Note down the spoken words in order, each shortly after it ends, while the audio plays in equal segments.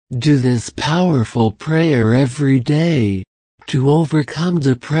Do this powerful prayer every day to overcome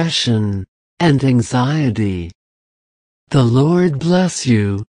depression and anxiety. The Lord bless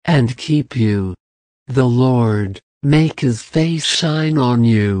you and keep you. The Lord make his face shine on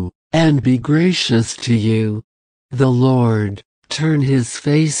you and be gracious to you. The Lord turn his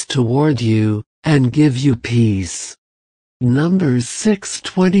face toward you and give you peace. Numbers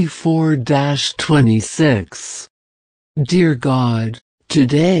 6:24-26. Dear God,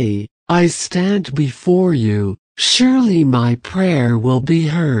 today, I stand before you, surely my prayer will be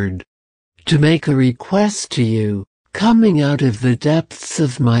heard. To make a request to you, coming out of the depths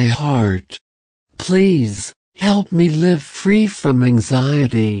of my heart. Please, help me live free from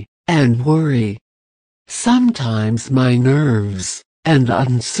anxiety and worry. Sometimes my nerves and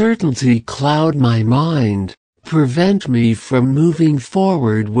uncertainty cloud my mind, prevent me from moving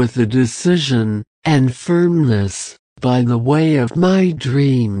forward with a decision and firmness by the way of my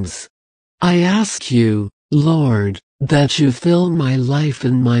dreams. I ask you, Lord, that you fill my life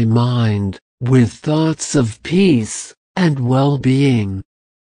and my mind with thoughts of peace and well-being.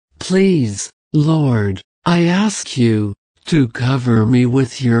 Please, Lord, I ask you to cover me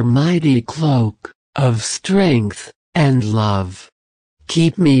with your mighty cloak of strength and love.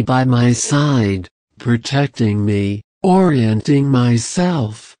 Keep me by my side, protecting me, orienting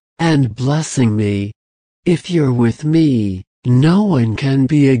myself, and blessing me. If you're with me, no one can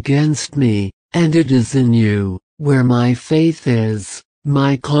be against me, and it is in you where my faith is,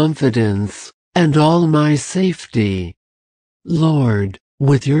 my confidence, and all my safety. Lord,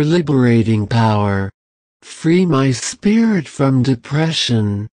 with your liberating power, free my spirit from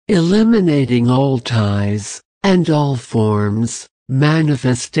depression, eliminating all ties, and all forms,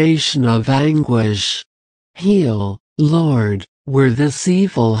 manifestation of anguish. Heal, Lord, where this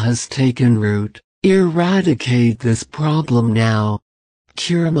evil has taken root, eradicate this problem now.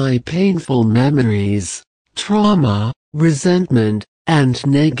 Cure my painful memories, trauma, resentment, and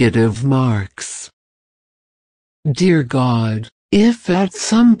negative marks. Dear God, if at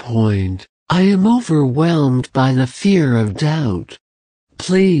some point I am overwhelmed by the fear of doubt,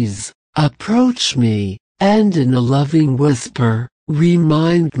 please approach me and in a loving whisper,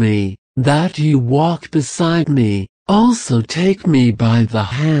 remind me that you walk beside me, also take me by the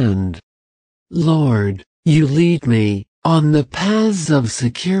hand. Lord, you lead me on the paths of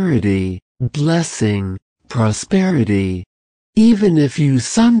security, blessing, prosperity. Even if you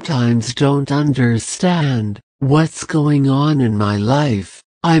sometimes don't understand what's going on in my life,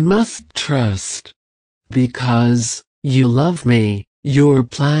 I must trust. Because you love me, your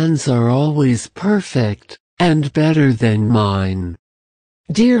plans are always perfect and better than mine.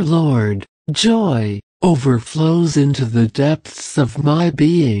 Dear Lord, joy overflows into the depths of my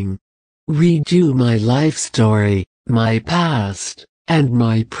being. Redo my life story, my past, and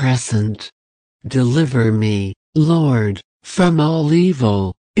my present. Deliver me, Lord, from all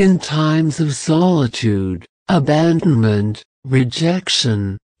evil, in times of solitude, abandonment,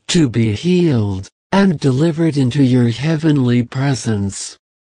 rejection, to be healed, and delivered into your heavenly presence.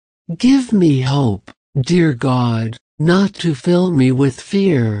 Give me hope, dear God, not to fill me with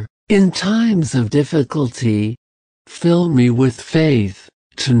fear, in times of difficulty. Fill me with faith,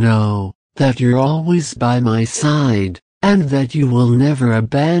 to know that you're always by my side, and that you will never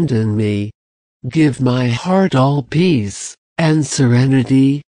abandon me. Give my heart all peace and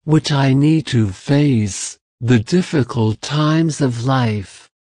serenity, which I need to face the difficult times of life.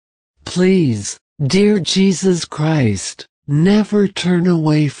 Please, dear Jesus Christ, never turn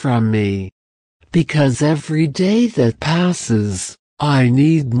away from me. Because every day that passes, I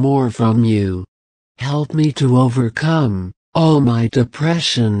need more from you. Help me to overcome all my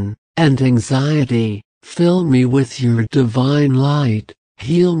depression and anxiety. Fill me with your divine light.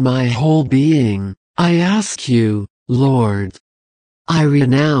 Heal my whole being, I ask you, Lord. I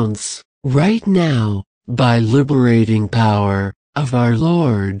renounce, right now, by liberating power of our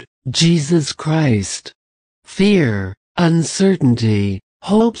Lord Jesus Christ, fear, uncertainty,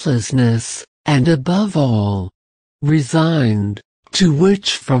 hopelessness, and above all, resigned, to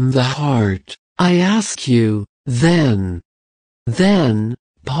which from the heart, I ask you, then,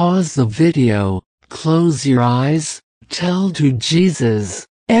 pause the video, close your eyes, tell to Jesus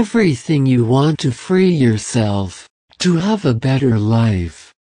everything you want to free yourself, to have a better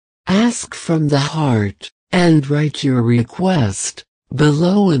life. Ask from the heart, and write your request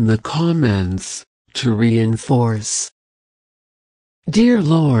below in the comments, to reinforce. Dear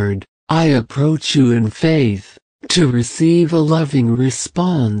Lord, I approach you in faith, to receive a loving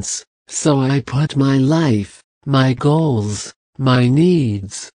response, so I put my life, my goals, my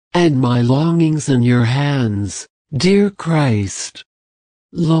needs, and my longings in your hands, dear Christ.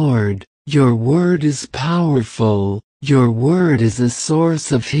 Lord, your word is powerful, your word is a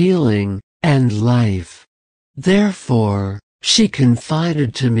source of healing and life. Therefore, she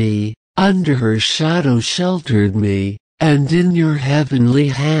confided to me, under her shadow sheltered me, and in your heavenly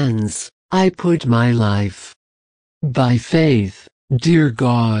hands, I put my life. By faith, dear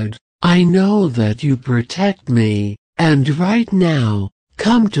God, I know that you protect me, and right now,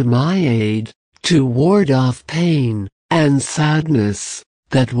 come to my aid, to ward off pain and sadness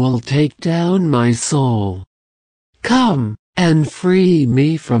that will take down my soul. Come and free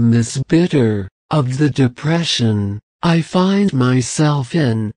me from this bitter of the depression I find myself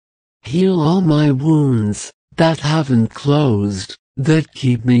in. Heal all my wounds that haven't closed, that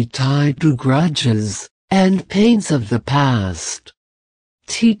keep me tied to grudges and pains of the past.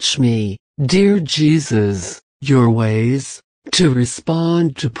 Teach me, dear Jesus, your ways, to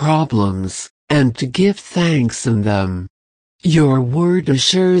respond to problems, and to give thanks in them. Your word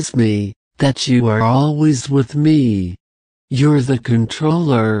assures me that you are always with me. You're the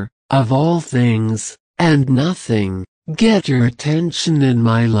controller of all things, and nothing get your attention in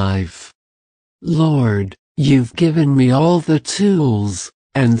my life. Lord, you've given me all the tools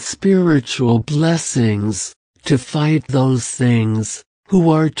and spiritual blessings to fight those things who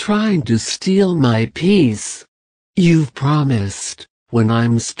are trying to steal my peace. You've promised, when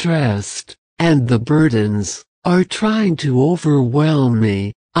I'm stressed, and the burdens are trying to overwhelm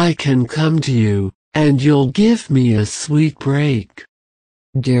me, I can come to you, and you'll give me a sweet break.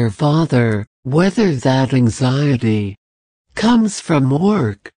 Dear Father, whether that anxiety comes from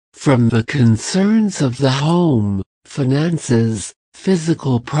work, from the concerns of the home, finances,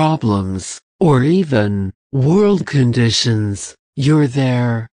 physical problems, or even world conditions, you're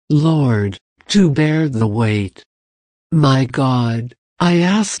there, Lord, to bear the weight. My God, I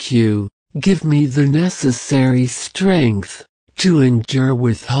ask you, give me the necessary strength to endure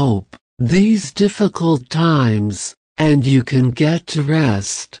with hope these difficult times, and you can get to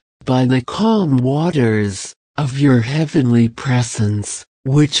rest by the calm waters of your heavenly presence,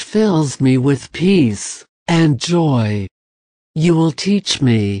 which fills me with peace and joy. You will teach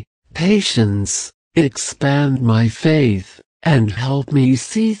me patience, expand my faith, and help me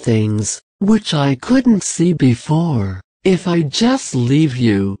see things which I couldn't see before, if I just leave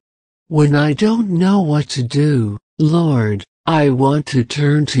you. When I don't know what to do, Lord, I want to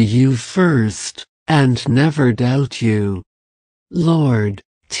turn to you first, and never doubt you. Lord,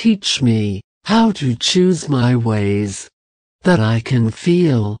 teach me how to choose my ways, that I can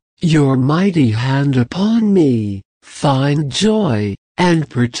feel your mighty hand upon me, find joy and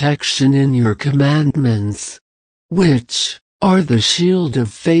protection in your commandments, which are the shield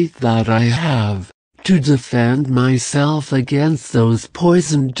of faith that I have to defend myself against those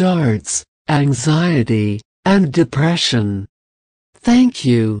poisoned darts, anxiety, and depression. Thank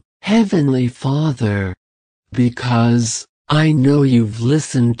you, Heavenly Father, because I know you've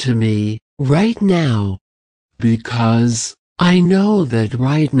listened to me right now, because I know that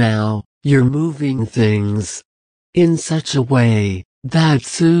right now you're moving things in such a way that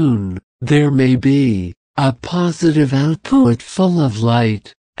soon there may be a positive output full of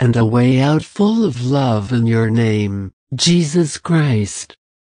light, and a way out full of love in your name, Jesus Christ.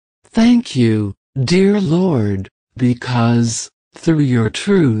 Thank you, dear Lord, because, through your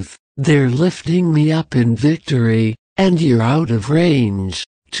truth, they're lifting me up in victory, and you're out of range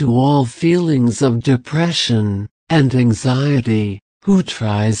to all feelings of depression and anxiety, who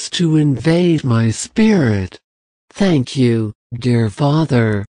tries to invade my spirit. Thank you, dear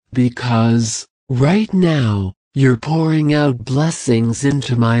Father, because, right now, you're pouring out blessings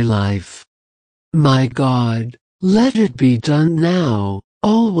into my life. My God, let it be done now,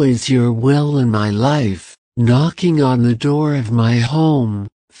 always your will in my life, knocking on the door of my home,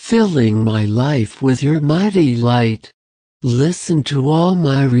 filling my life with your mighty light. Listen to all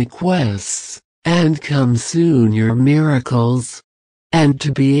my requests, and come soon your miracles. And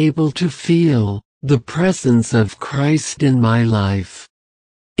to be able to feel the presence of Christ in my life.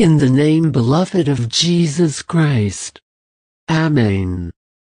 In the name, beloved, of Jesus Christ. Amen.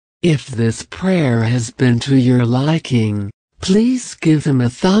 If this prayer has been to your liking, please give him a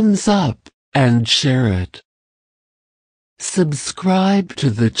thumbs up and share it. Subscribe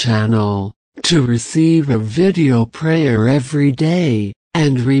to the channel to receive a video prayer every day,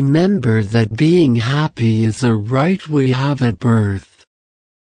 and remember that being happy is a right we have at birth.